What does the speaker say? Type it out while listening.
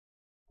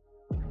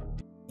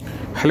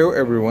Hello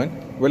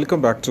everyone,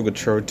 welcome back to Good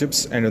Show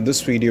Tips, and in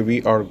this video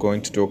we are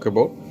going to talk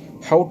about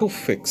how to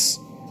fix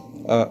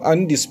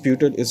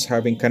Undisputed is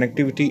having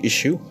connectivity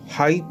issue,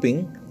 high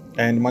ping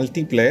and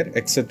multiplayer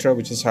etc,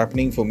 which is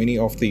happening for many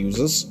of the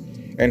users,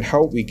 and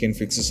how we can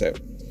fix this out.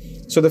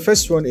 So the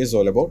first one is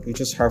all about, you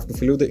just have to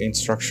follow the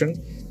instruction.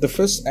 The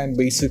first and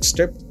basic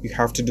step, you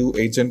have to do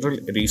a general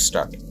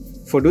restart.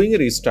 For doing a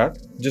restart,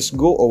 just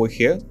go over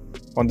here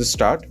on the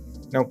start.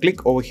 Now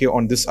click over here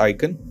on this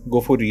icon,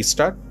 go for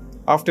restart.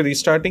 After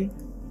restarting,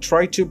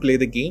 try to play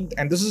the game,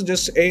 and this is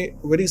just a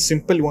very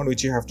simple one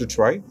which you have to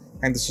try,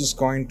 and this is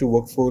going to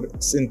work for,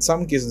 in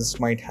some cases this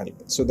might help.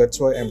 So that's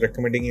why I'm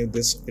recommending you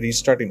this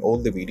restart in all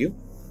the video.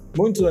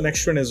 Moving to the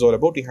next one is all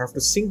about, you have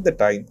to sync the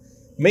time.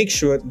 Make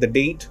sure the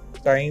date,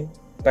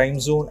 time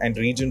zone and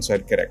regions are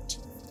correct.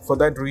 For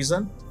that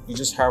reason, you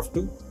just have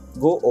to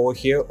go over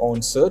here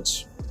on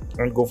search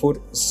and go for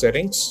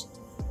settings.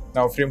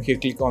 Now from here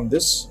click on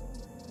this.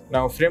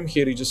 Now from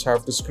here you just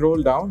have to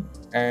scroll down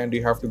and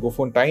you have to go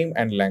for time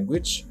and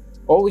language.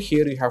 Over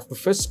here you have to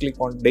first click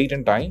on date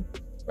and time,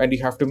 and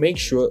you have to make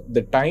sure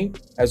the time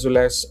as well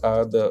as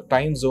the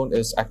time zone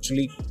is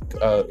actually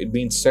it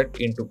being set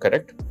into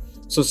correct.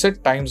 So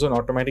set time zone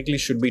automatically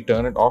should be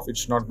turned off, it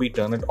should not be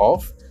turned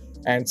off,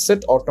 and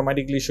set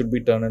automatically should be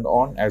turned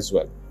on as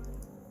well.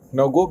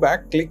 Now go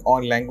back, click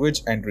on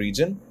language and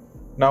region.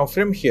 Now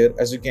from here,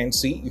 as you can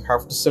see, you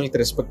have to select the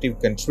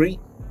respective country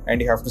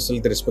and you have to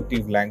select the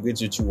respective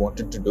language which you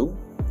wanted to do,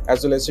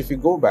 as well as if you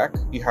go back,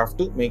 you have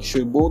to make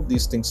sure both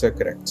these things are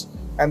correct.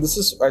 And this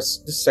is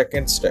as the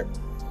second step.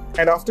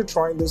 And after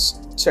trying this,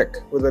 check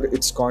whether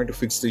it's going to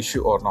fix the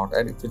issue or not.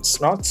 And if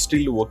it's not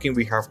still working,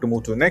 we have to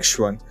move to the next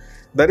one.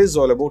 That is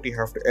all about, you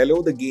have to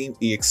allow the game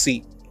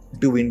exe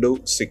to window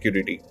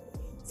security.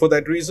 For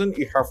that reason,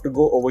 you have to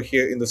go over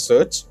here in the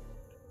search.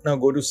 Now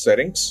go to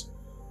settings.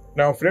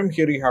 Now from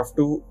here you have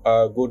to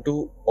go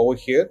to over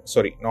here,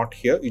 sorry, not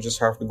here, you just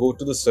have to go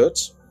to the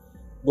search,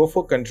 go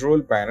for control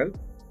panel.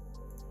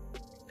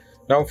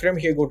 Now from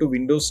here go to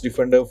Windows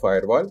Defender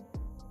Firewall.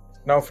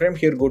 Now from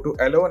here go to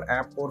allow an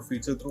app or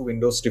feature through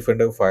Windows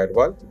Defender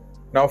Firewall.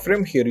 Now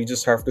from here you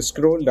just have to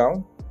scroll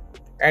down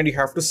and you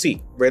have to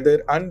see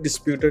whether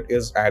Undisputed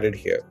is added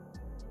here.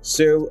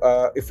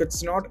 So if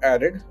it's not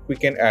added, we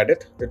can add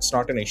it, it's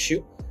not an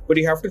issue. But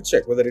you have to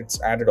check whether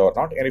it's added or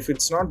not, and if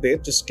it's not there,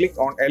 just click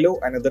on allow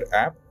another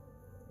app.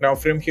 Now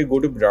from here go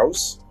to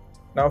browse.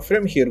 Now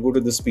from here go to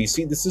this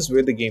PC. This is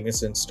where the game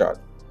is installed,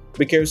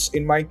 because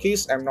in my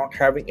case I'm not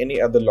having any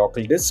other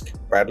local disk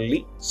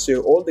parallelly,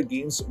 so all the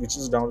games which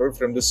is downloaded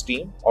from the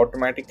Steam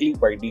automatically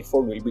by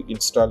default will be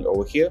installed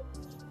over here.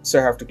 So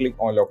I have to click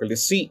on local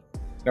disk C.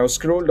 Now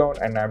scroll down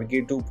and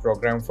navigate to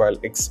program file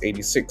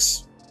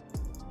x86.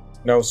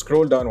 Now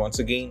scroll down once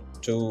again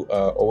to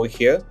over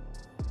here.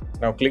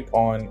 Now click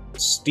on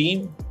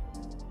Steam.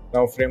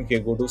 Now from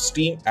here go to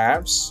Steam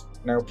apps.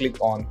 Now click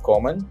on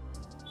common.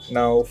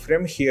 Now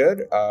from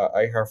here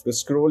I have to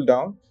scroll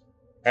down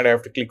and I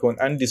have to click on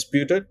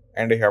Undisputed,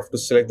 and I have to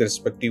select the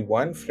respective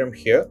one from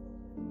here.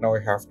 Now I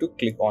have to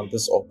click on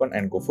this open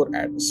and go for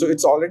add. So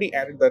it's already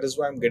added, that is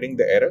why I'm getting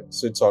the error.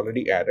 So it's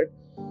already added.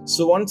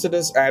 So once it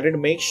is added,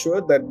 make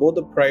sure that both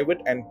the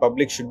private and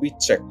public should be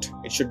checked.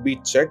 It should be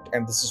checked,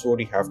 and this is what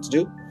you have to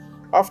do.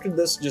 After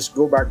this, just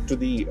go back to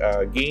the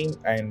game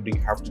and you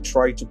have to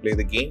try to play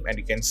the game, and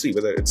you can see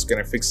whether it's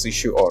going to fix the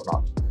issue or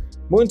not.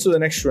 Moving to the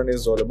next one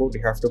is all about,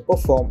 you have to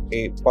perform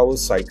a power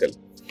cycle.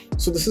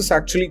 So this is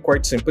actually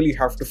quite simple. You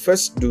have to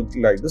first do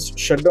like this,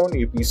 shut down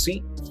your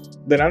PC,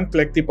 then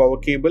unplug the power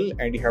cable,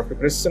 and you have to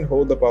press and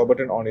hold the power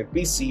button on your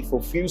PC for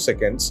few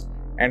seconds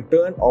and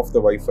turn off the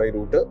Wi-Fi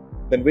router.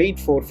 Then wait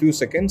for a few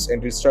seconds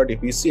and restart your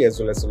PC as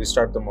well as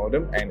restart the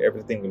modem, and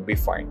everything will be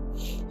fine.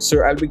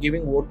 So I'll be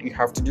giving what you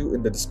have to do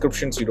in the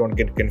description so you don't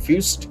get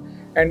confused.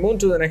 And move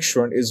to the next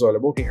one is all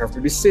about, you have to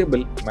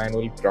disable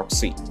manual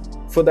proxy.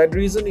 For that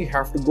reason, you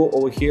have to go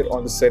over here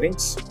on the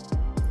settings,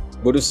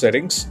 go to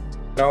settings.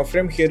 Now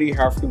from here you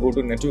have to go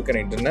to network and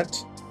internet.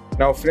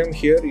 Now from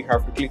here you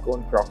have to click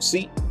on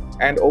proxy,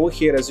 and over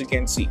here as you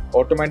can see,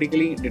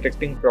 automatically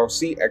detecting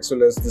proxy as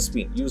well as this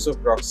being user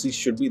proxy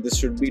should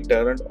be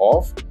turned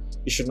off.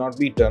 It should not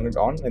be turned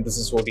on, and this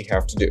is what you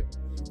have to do.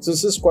 So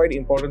this is quite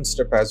important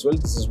step as well.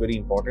 This is very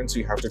important, so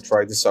you have to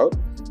try this out.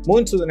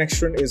 Moving to the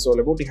next one is all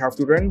about, you have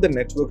to run the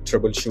network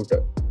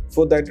troubleshooter.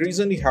 For that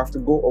reason, you have to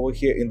go over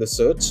here in the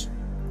search,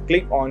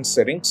 click on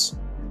settings.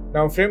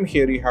 Now from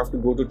here you have to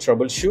go to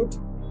troubleshoot.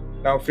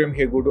 Now from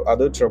here go to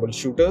other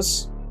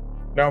troubleshooters.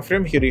 Now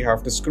from here you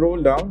have to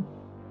scroll down,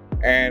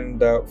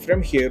 and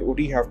from here what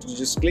you have to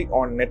just click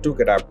on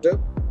network adapter.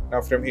 Now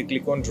from here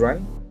click on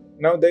run.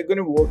 Now they're going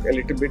to work a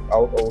little bit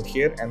out over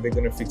here, and they're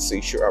going to fix the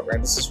issue up,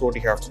 and this is what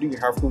you have to do. You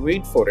have to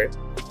wait for it,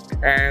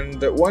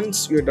 and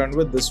once you're done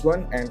with this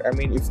one, and I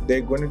mean if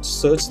they're going to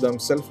search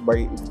themselves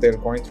by if they're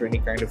going through any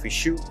kind of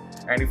issue,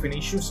 and if any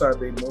issues are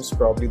there, most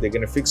probably they're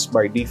going to fix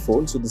by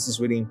default. So this is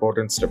very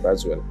important step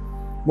as well.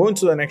 Moving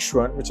to the next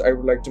one, which I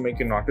would like to make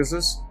you notice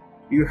is,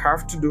 you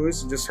have to do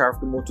is you just have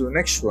to move to the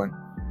next one.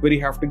 where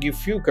you have to give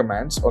few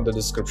commands on the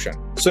description.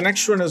 So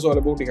next one is all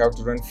about you have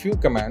to run few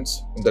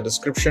commands in the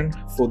description.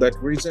 For that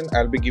reason,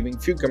 I'll be giving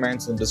few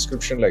commands in the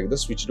description like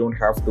this, which you don't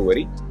have to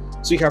worry.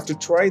 So you have to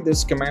try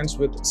these commands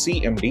with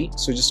CMD.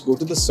 So just go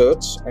to the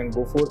search and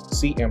go for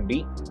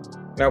CMD.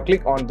 Now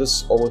click on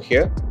this over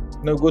here.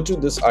 Now go to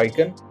this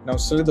icon. Now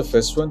select the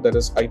first one, that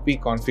is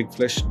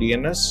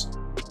ipconfig/DNS.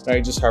 Now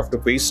you just have to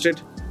paste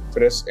it,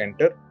 press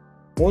enter.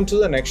 Move to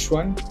the next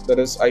one, that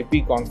is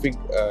ipconfig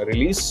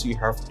release. You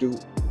have to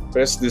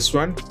press this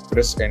one,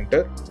 press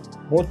enter.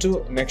 Move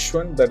to next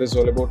one, that is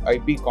all about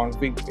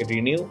ipconfig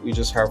renew. You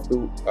just have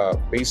to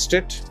paste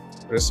it,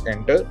 press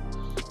enter.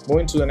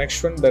 Moving to the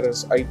next one, that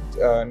is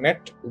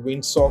net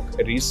winsock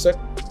reset.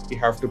 You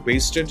have to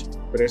paste it,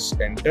 press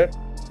enter.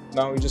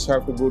 Now you just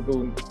have to go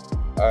to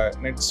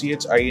net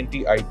chint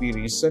IP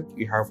reset.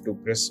 You have to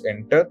press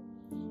enter.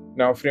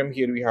 Now from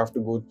here we have to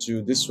go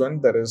to this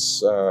one, that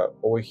is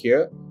over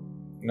here.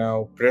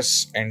 Now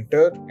press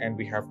enter, and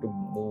we have to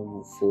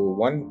move for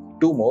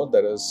two more,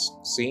 that is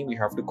same. We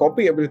have to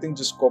copy everything,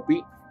 just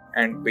copy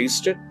and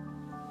paste it.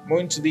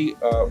 Moving to the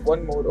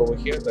one more over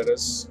here, that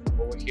is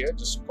over here,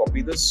 just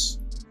copy this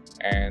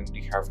and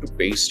you have to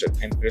paste it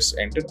and press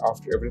enter.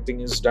 After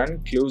everything is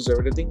done, close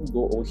everything,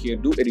 go over here,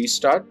 do a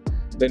restart,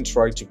 then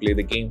try to play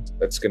the game.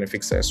 That's gonna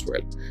fix as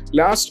well.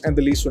 Last and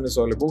the least one is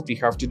all about you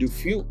have to do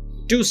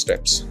two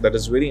steps. That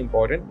is very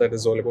important. That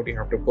is all about you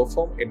have to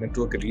perform a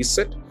network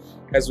reset,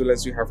 as well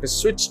as you have to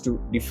switch to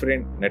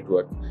different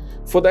network.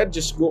 For that,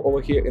 just go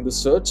over here in the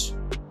search,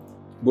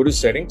 go to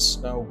settings.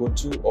 Now go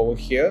to over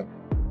here,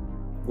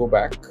 go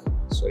back.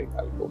 Sorry,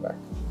 I'll go back.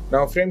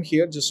 Now from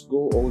here, just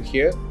go over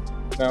here.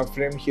 Now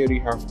from here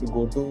you have to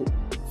go to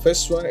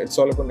first one. It's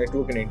all about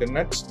network and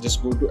internet.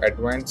 Just go to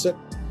advanced.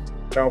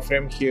 Now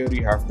from here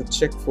you have to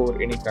check for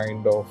any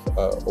kind of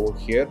over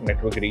here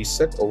network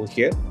reset over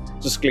here.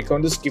 Just click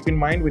on this. Keep in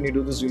mind, when you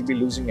do this, you'll be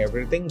losing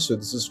everything. So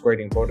this is quite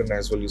important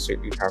as well. You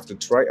have to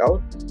try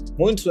out.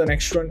 Moving to the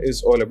next one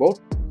is all about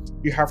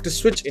you have to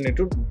switch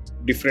into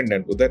different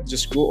network. That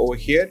just go over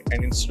here,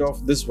 and instead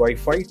of this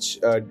Wi-Fi,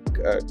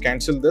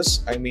 cancel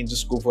this. I mean,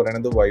 just go for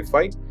another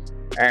Wi-Fi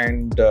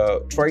and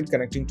try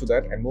connecting to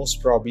that. And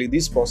most probably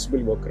these possible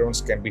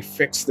workarounds can be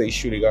fixed the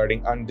issue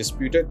regarding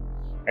Undisputed.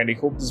 And I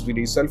hope this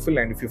video is helpful,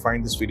 and if you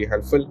find this video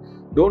helpful,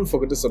 don't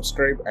forget to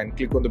subscribe and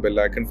click on the bell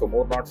icon for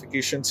more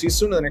notifications. See you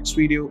soon in the next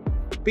video.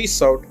 Peace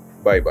out.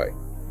 Bye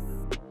bye.